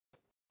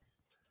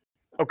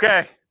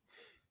Okay.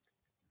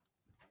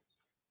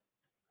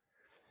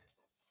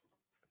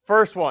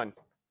 First one.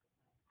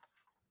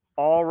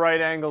 All right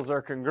angles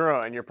are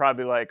congruent. And you're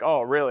probably like,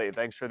 oh, really?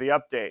 Thanks for the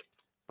update.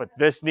 But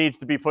this needs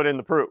to be put in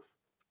the proof.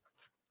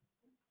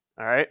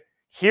 All right.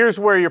 Here's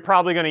where you're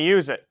probably going to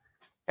use it.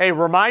 Hey,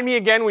 remind me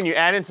again when you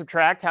add and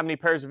subtract how many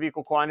pairs of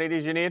equal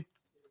quantities you need?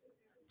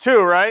 2,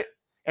 right?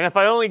 And if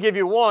I only give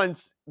you one,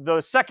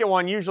 the second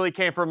one usually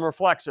came from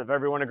reflexive.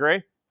 Everyone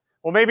agree?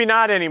 Well, maybe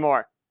not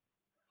anymore.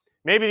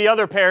 Maybe the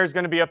other pair is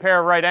going to be a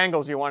pair of right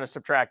angles you want to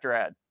subtract or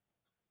add.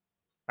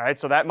 All right,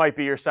 so that might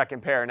be your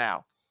second pair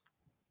now.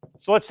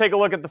 So let's take a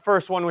look at the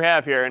first one we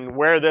have here and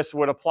where this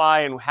would apply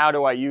and how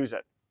do I use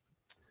it.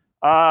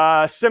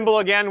 Symbol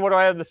again, what do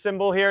I have the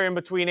symbol here in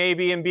between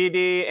AB and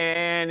BD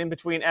and in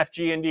between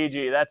FG and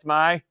DG? That's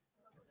my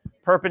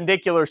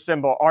perpendicular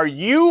symbol. Are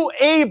you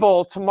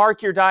able to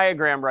mark your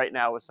diagram right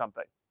now with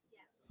something?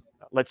 Yes.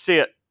 Let's see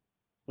it.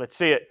 Let's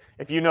see it.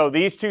 If you know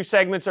these two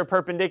segments are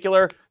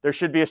perpendicular, there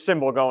should be a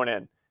symbol going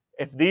in.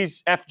 If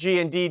these FG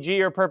and DG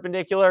are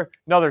perpendicular,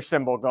 another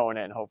symbol going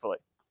in, hopefully.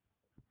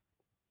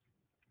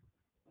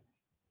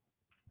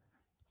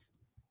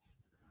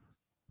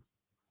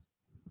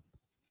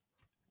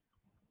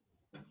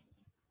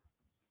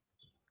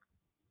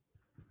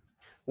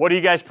 What are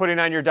you guys putting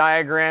on your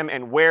diagram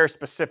and where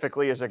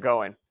specifically is it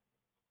going?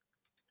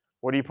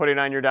 What are you putting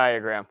on your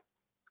diagram?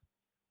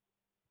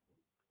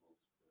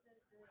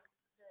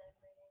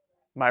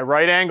 My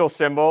right angle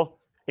symbol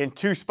in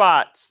 2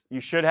 spots. You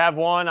should have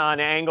one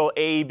on angle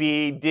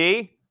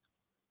ABD,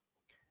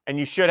 and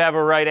you should have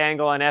a right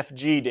angle on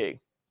FGD.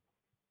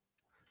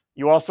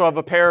 You also have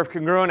a pair of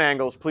congruent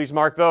angles. Please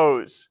mark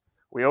those.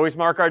 We always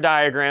mark our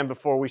diagram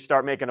before we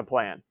start making a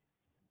plan.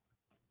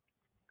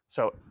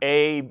 So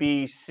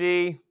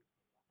ABC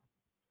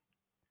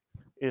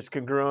is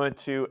congruent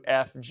to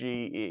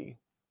FGE.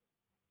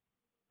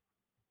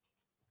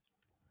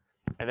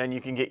 And then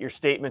you can get your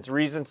statements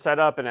reasons set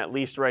up and at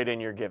least write in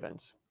your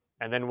givens.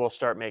 And then we'll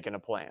start making a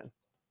plan.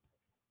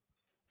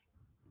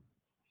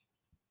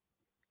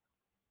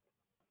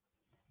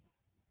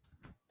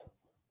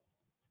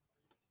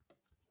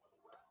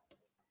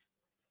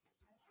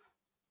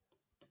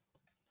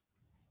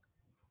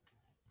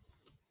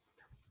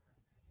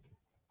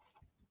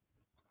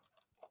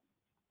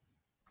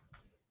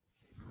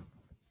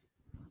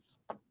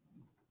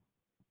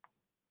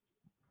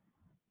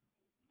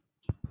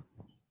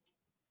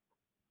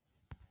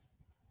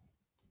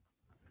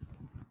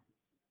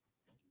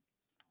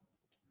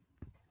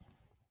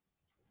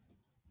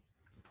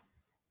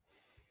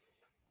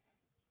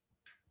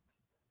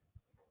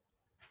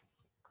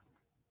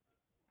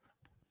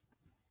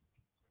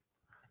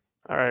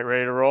 All right,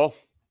 ready to roll?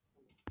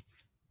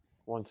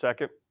 1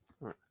 second.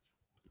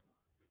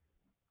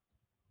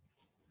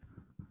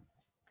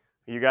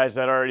 You guys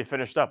that already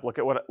finished up, look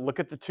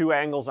at the 2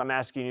 angles I'm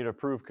asking you to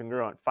prove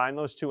congruent. Find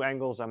those 2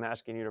 angles I'm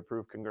asking you to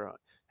prove congruent.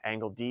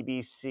 Angle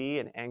DBC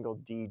and angle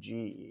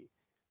DGE.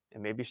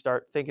 And maybe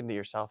start thinking to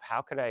yourself,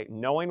 how could I,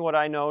 knowing what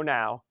I know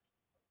now,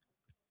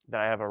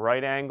 that I have a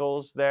right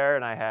angles there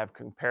and I have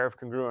a pair of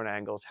congruent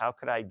angles, how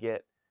could I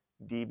get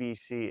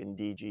DBC and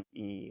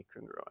DGE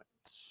congruent?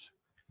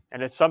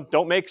 And it's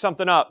don't make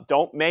something up.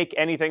 Don't make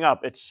anything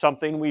up. It's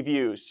something we've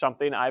used,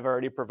 something I've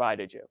already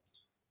provided you.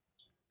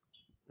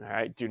 All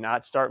right, do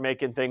not start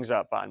making things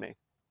up on me.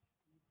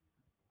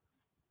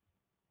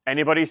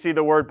 Anybody see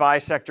the word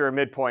bisector or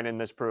midpoint in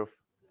this proof?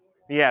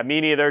 Yeah,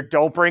 me neither.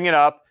 Don't bring it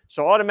up.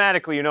 So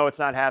automatically you know it's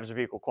not halves of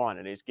equal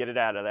quantities. Get it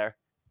out of there.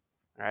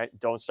 All right,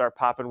 don't start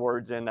popping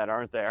words in that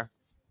aren't there.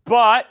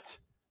 But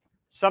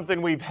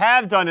something we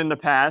have done in the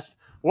past,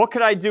 what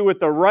could I do with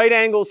the right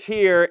angles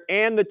here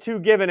and the 2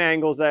 given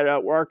angles that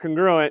are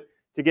congruent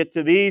to get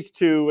to these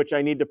 2, which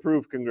I need to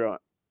prove congruent?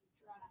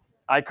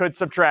 I could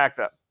subtract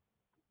them.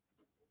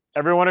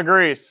 Everyone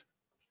agrees?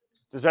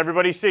 Does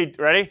everybody see?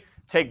 Ready?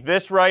 Take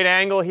this right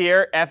angle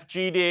here,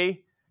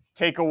 FGD,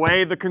 take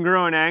away the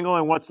congruent angle,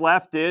 and what's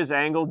left is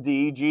angle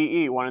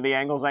DGE, one of the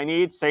angles I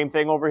need. Same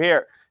thing over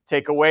here.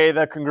 Take away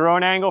the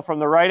congruent angle from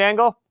the right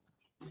angle,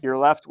 you're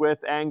left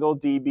with angle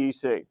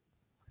DBC.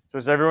 So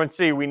does everyone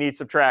see we need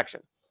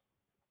subtraction?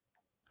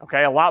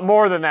 Okay, a lot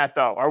more than that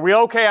though. Are we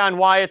okay on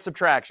why it's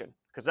subtraction?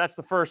 Because that's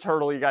the first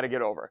hurdle you got to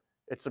get over.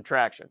 It's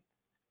subtraction.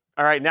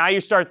 All right, now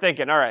you start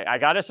thinking, all right, I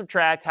got to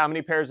subtract. How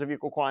many pairs of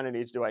equal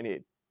quantities do I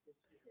need?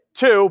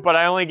 2, but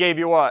I only gave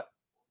you what?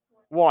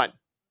 1.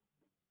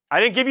 I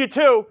didn't give you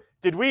 2.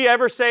 Did we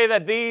ever say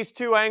that these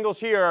 2 angles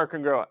here are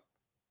congruent?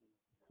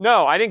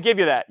 No, I didn't give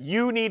you that.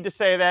 You need to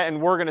say that, and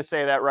we're going to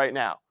say that right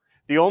now.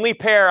 The only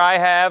pair I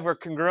have are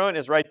congruent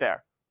is right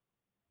there.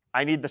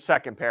 I need the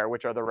second pair,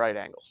 which are the right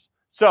angles.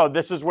 So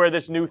this is where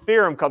this new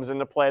theorem comes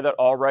into play that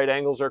all right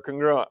angles are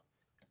congruent.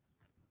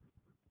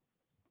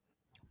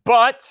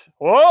 But,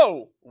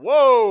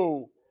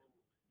 whoa,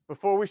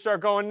 before we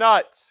start going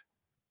nuts,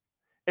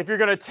 if you're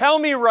going to tell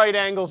me right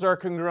angles are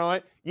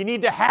congruent, you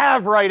need to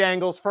have right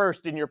angles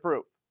first in your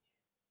proof.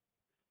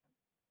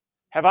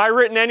 Have I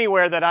written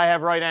anywhere that I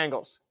have right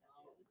angles?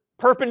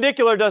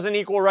 Perpendicular doesn't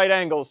equal right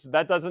angles.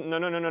 That doesn't,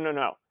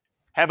 no.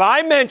 Have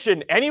I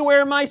mentioned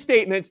anywhere in my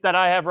statements that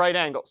I have right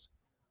angles?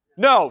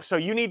 No. So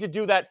you need to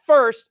do that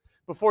first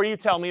before you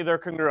tell me they're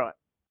congruent.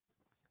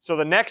 So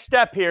the next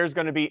step here is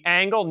going to be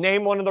angle.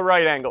 Name one of the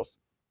right angles.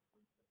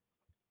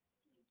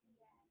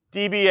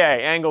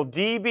 DBA. Angle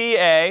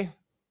DBA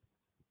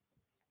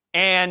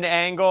and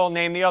angle,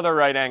 name the other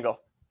right angle.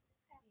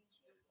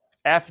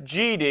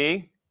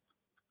 FGD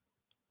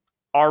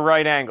are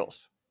right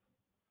angles.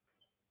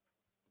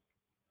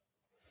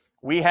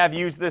 We have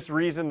used this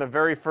reason the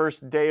very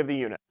first day of the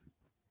unit.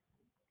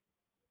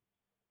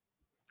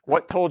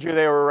 What told you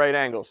they were right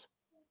angles?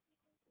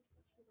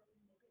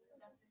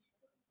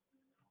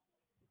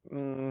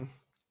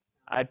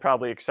 I'd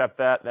probably accept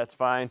that. That's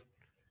fine.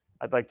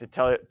 I'd like to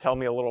tell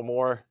me a little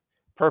more.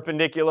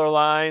 Perpendicular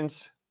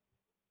lines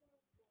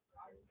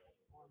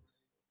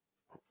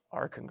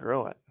are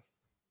congruent.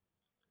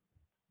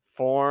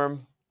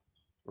 Form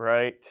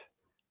right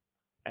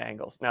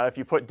angles. Now, if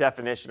you put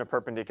definition of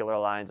perpendicular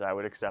lines, I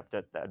would accept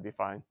it. That'd be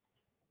fine.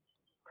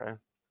 Okay.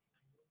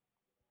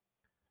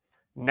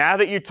 Now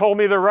that you told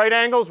me the right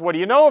angles, what do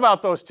you know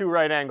about those two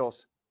right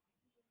angles?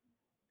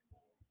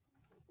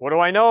 What do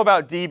I know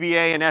about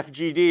DBA and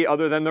FGD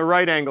other than the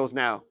right angles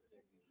now?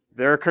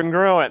 They're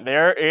congruent.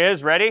 There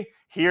is, ready?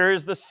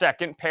 Here's the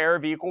second pair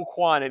of equal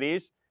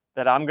quantities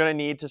that I'm going to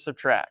need to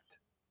subtract.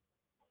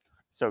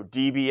 So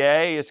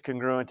DBA is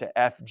congruent to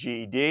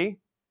FGD.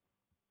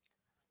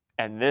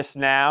 And this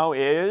now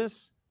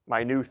is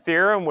my new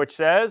theorem, which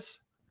says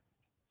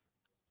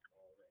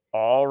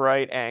all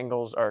right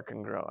angles are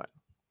congruent.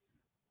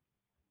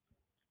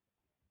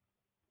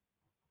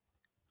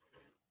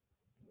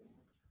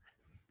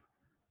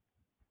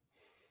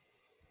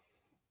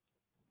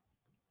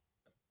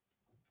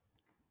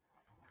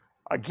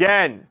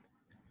 Again,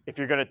 if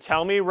you're going to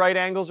tell me right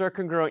angles are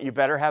congruent, you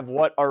better have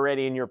what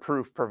already in your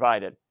proof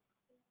provided?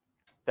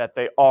 That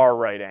they are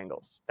right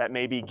angles. That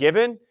may be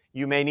given.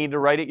 You may need to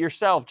write it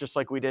yourself, just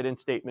like we did in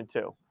statement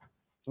 2.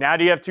 Now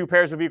do you have two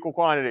pairs of equal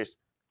quantities?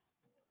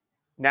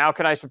 Now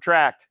can I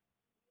subtract?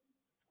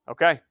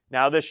 Okay,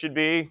 now this should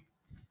be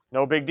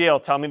no big deal.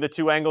 Tell me the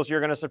two angles you're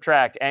going to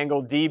subtract.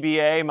 Angle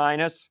DBA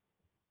minus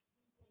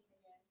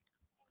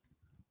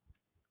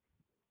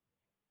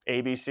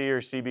ABC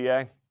or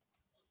CBA.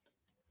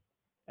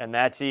 And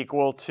that's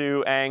equal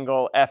to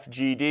angle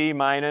FGD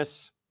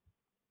minus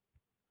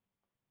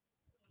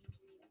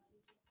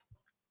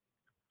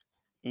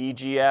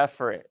EGF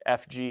or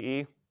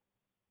FGE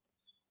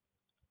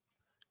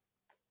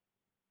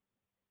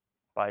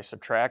by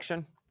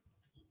subtraction.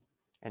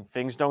 And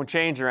things don't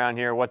change around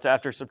here. What's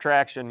after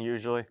subtraction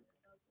usually?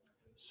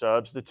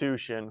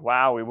 Substitution.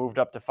 Wow, we moved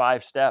up to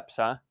 5 steps,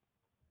 huh?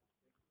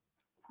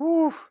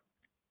 Whew.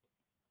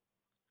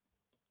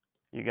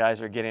 You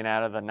guys are getting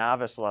out of the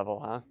novice level,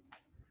 huh?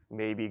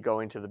 Maybe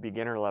going to the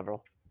beginner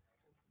level.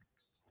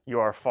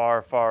 You are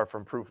far, far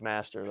from proof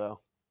master,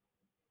 though.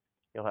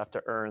 You'll have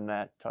to earn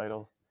that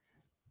title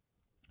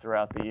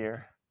throughout the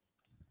year.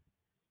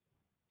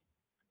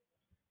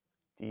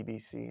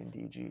 DBC and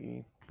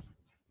DGE.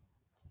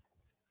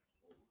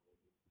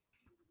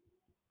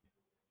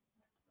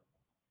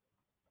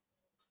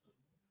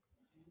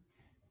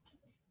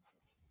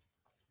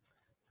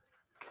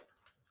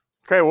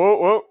 Okay,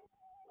 whoa.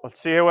 Let's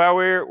see how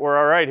we're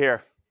all right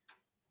here.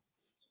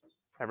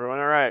 Everyone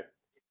all right?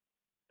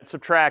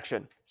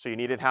 Subtraction. So you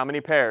needed how many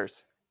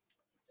pairs?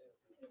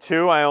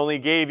 2. I only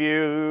gave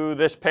you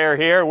this pair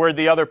here. Where'd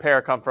the other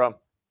pair come from?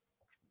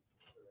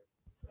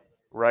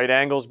 Right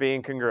angles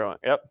being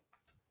congruent. Yep.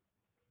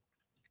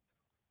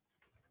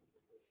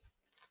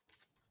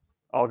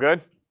 All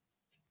good?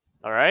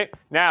 All right.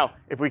 Now,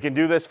 if we can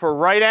do this for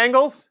right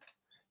angles,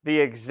 the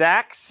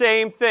exact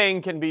same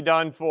thing can be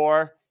done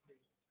for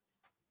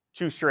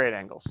 2 straight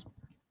angles.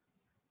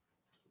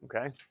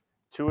 Okay?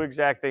 2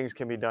 exact things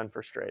can be done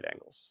for straight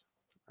angles.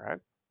 All right?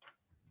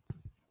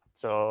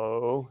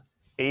 So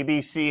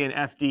ABC and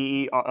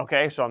FDE are,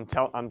 okay, so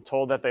I'm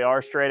told that they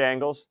are straight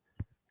angles.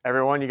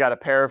 Everyone, you got a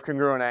pair of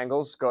congruent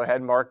angles. Go ahead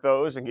and mark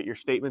those and get your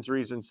statements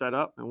reasons set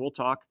up, and we'll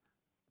talk.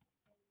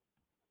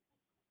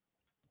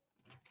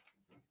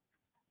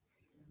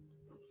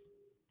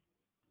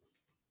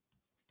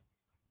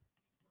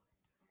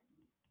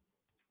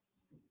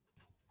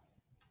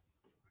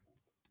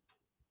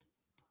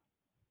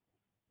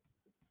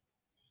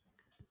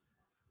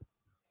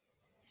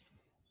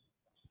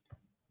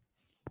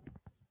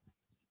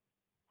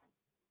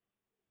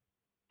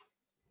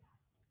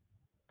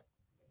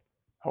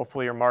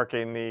 Hopefully you're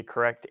marking the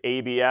correct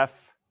ABF.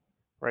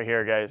 Right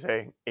here, guys,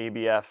 hey,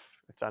 ABF.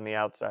 It's on the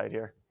outside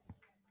here.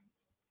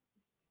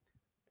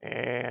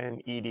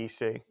 And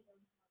EDC.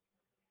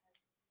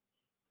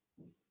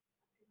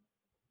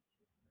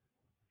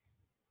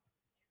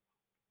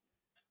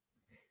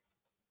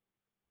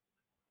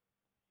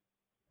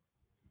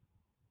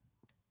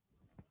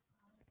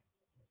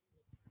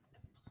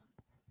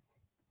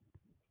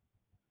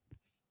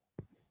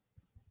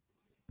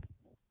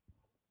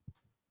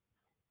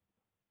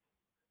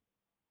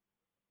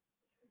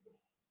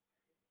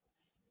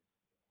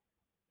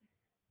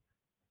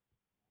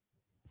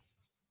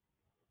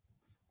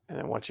 And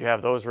then once you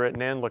have those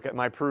written in, look at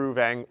my prove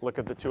look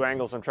at the two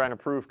angles I'm trying to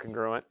prove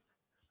congruent.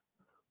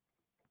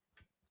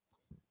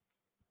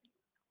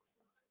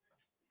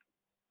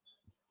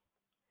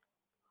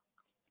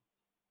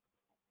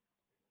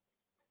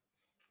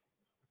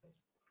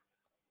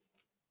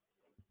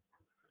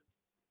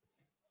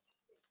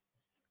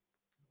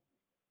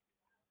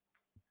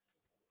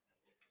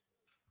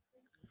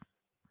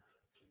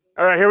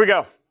 All right, here we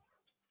go.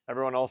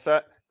 Everyone all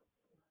set?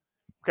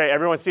 Okay,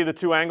 everyone see the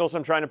two angles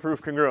I'm trying to prove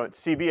congruent.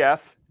 CBF,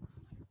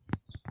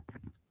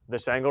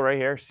 this angle right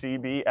here,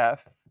 CBF,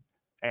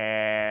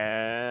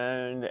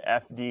 and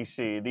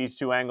FDC, these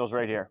two angles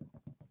right here,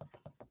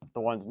 the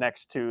ones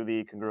next to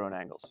the congruent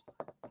angles.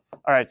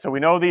 All right, so we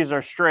know these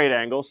are straight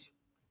angles,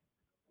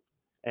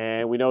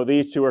 and we know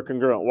these two are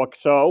congruent.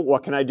 So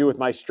what can I do with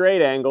my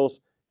straight angles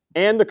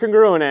and the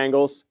congruent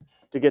angles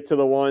to get to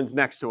the ones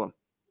next to them?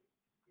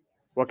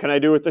 What can I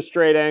do with the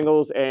straight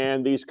angles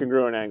and these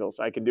congruent angles?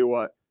 I can do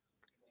what?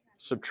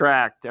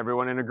 Subtract.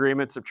 Everyone in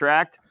agreement?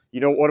 Subtract. You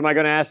know, what am I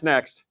going to ask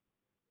next?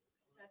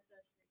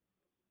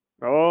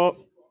 Oh,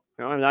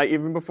 no, not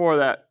even before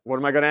that. What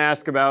am I going to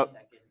ask about?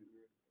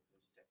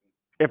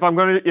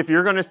 If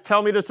you're going to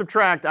tell me to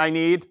subtract, I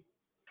need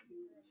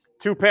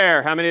two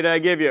pair. How many did I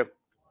give you?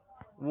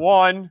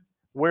 One.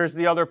 Where's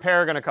the other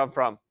pair going to come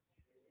from?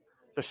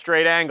 The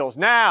straight angles.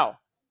 Now,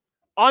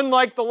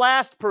 unlike the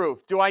last proof,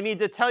 do I need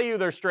to tell you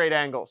they're straight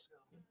angles?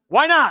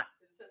 Why not?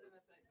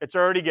 It's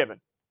already given.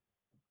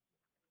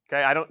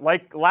 Okay, I don't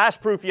like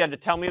last proof you had to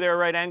tell me they were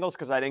right angles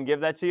because I didn't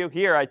give that to you.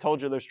 Here I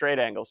told you they're straight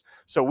angles.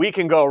 So we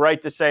can go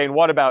right to saying,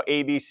 what about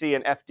ABC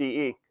and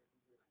FDE?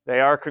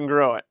 They are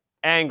congruent.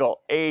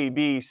 Angle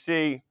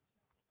ABC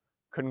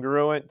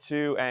congruent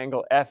to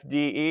angle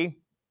FDE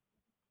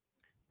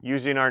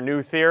using our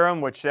new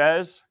theorem, which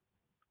says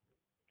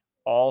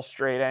all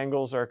straight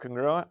angles are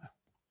congruent.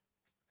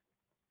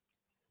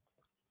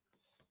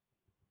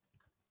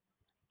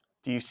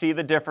 Do you see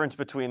the difference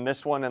between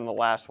this one and the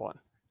last one?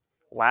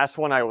 Last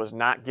one, I was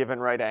not given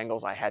right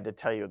angles. I had to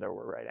tell you there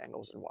were right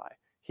angles and why.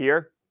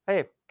 Here,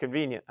 hey,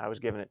 convenient. I was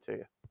giving it to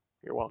you.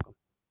 You're welcome.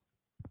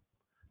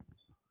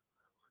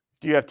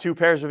 Do you have two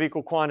pairs of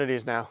equal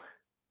quantities now?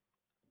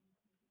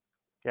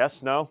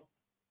 Yes, no?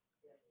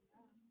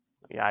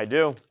 Yeah, I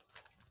do.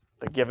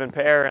 The given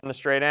pair and the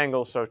straight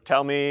angle. So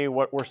tell me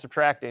what we're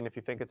subtracting if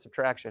you think it's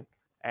subtraction.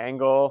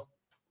 Angle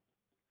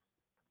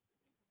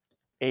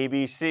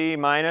ABC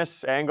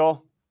minus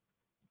angle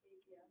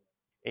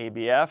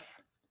ABF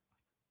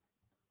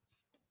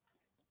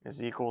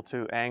is equal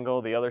to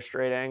angle, the other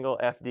straight angle,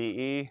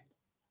 FDE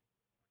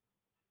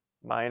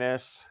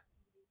minus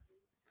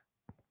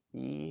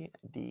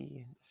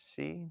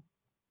EDC,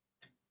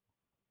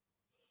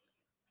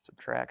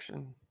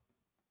 subtraction.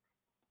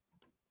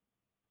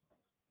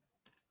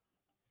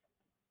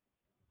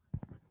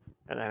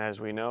 And then as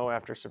we know,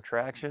 after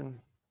subtraction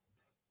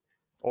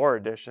or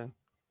addition,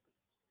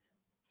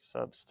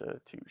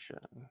 substitution.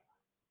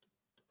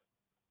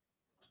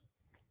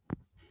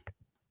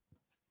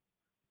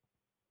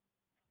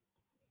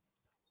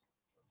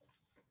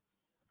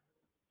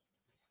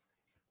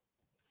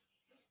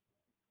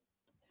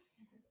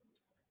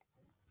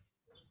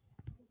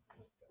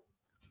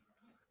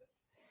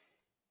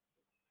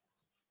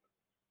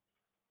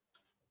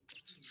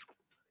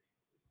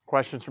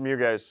 Questions from you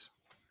guys?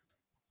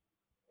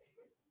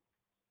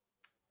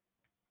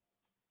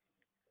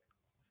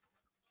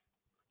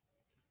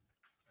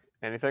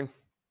 Anything?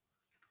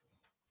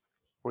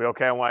 We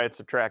okay on why it's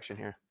subtraction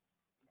here?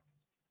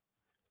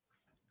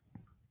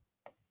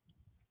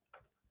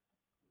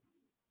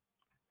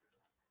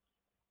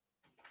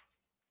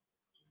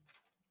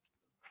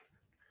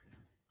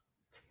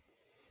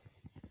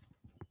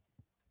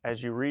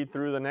 As you read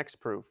through the next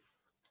proof,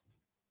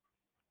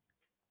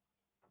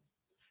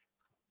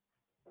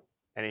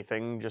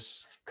 anything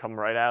just come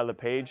right out of the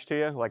page to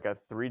you, like a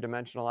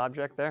three-dimensional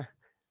object there?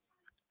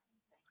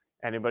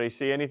 Anybody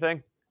see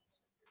anything?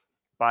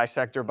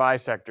 Bisector,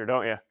 bisector,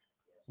 don't you?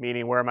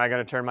 Meaning, where am I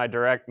going to turn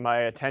my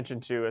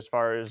attention to as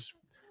far as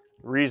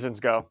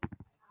reasons go?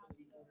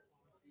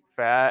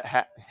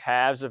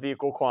 Halves of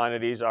equal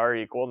quantities are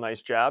equal.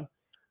 Nice job.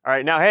 All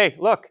right, now, hey,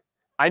 look.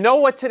 I know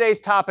what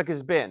today's topic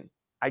has been.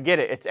 I get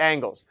it. It's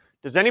angles.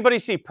 Does anybody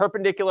see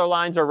perpendicular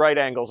lines or right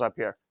angles up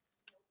here?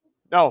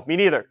 No, me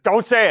neither.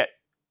 Don't say it.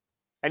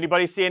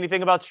 Anybody see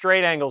anything about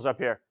straight angles up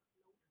here?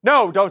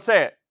 No, don't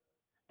say it.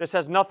 This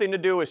has nothing to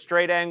do with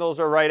straight angles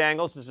or right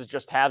angles. This is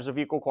just halves of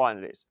equal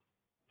quantities.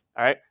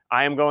 All right,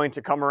 I am going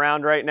to come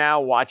around right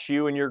now, watch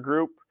you and your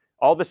group.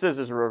 All this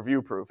is a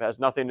review proof. It has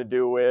nothing to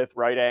do with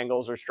right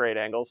angles or straight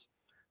angles.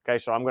 Okay,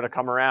 so I'm going to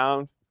come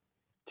around,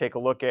 take a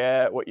look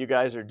at what you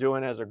guys are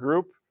doing as a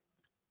group,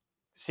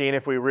 seeing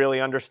if we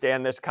really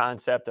understand this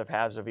concept of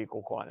halves of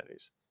equal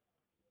quantities.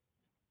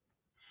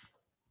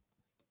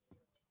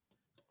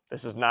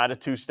 This is not a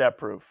two-step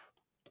proof.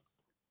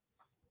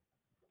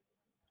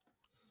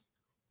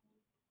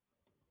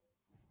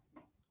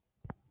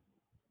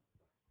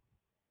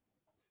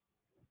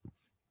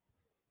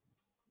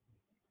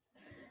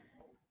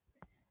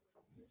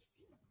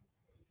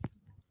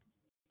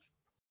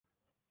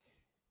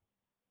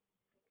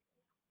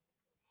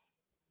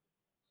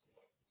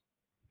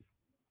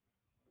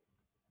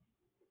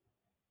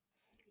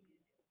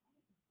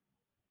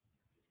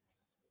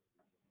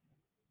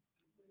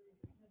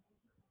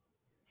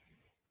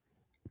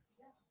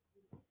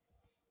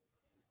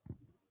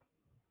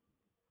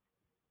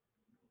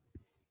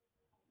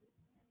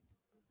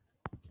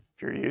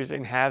 If you're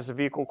using halves of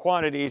equal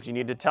quantities, you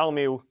need to tell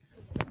me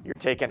you're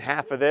taking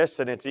half of this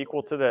and it's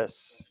equal to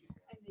this.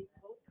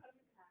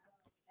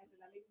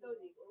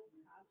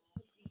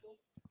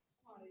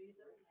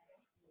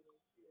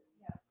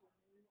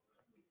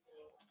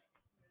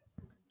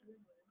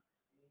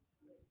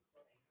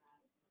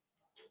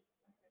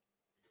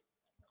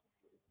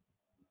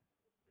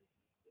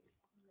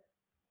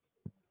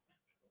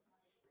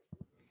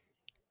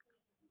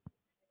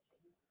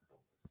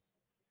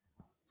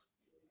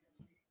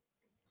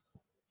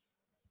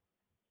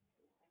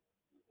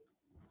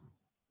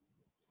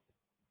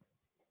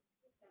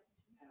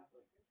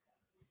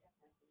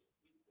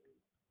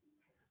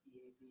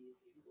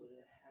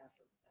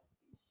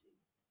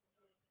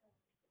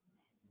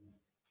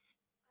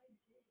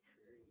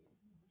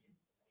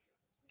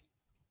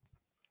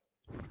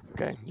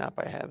 Okay, not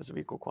by halves of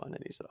equal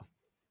quantities though.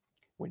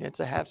 When it's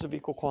a halves of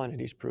equal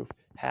quantities proof,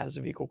 halves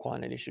of equal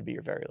quantities should be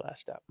your very last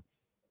step.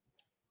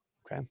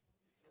 Okay,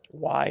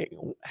 why?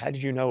 How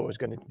did you know it was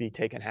going to be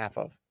taken half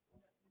of?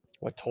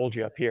 What told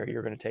you up here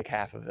you're going to take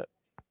half of it?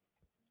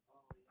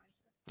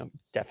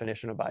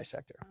 Definition of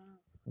bisector.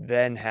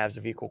 Then halves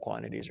of equal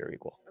quantities are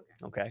equal.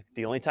 Okay.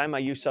 The only time I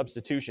use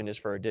substitution is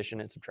for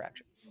addition and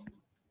subtraction.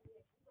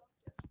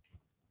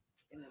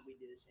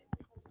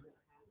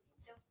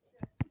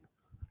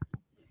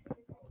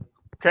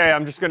 Okay,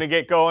 I'm just going to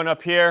get going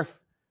up here.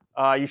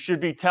 You should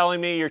be telling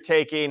me you're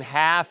taking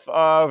half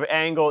of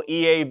angle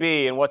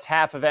EAB. And what's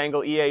half of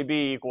angle EAB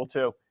equal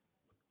to?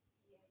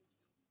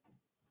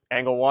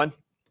 Angle 1.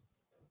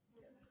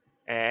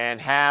 And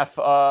half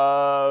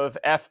of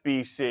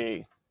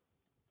FBC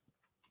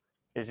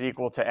is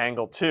equal to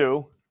angle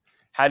 2.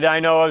 How did I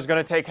know I was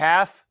going to take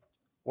half?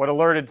 What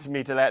alerted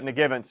me to that in the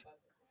givens?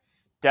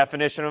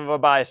 Definition of a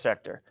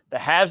bisector. The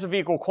halves of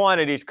equal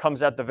quantities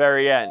comes at the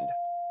very end.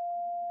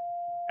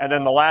 And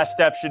then the last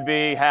step should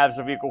be halves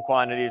of equal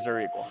quantities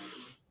are equal.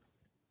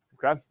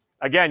 Okay?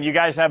 Again, you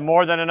guys have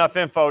more than enough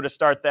info to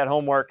start that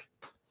homework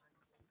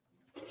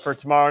for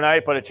tomorrow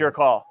night, but it's your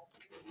call.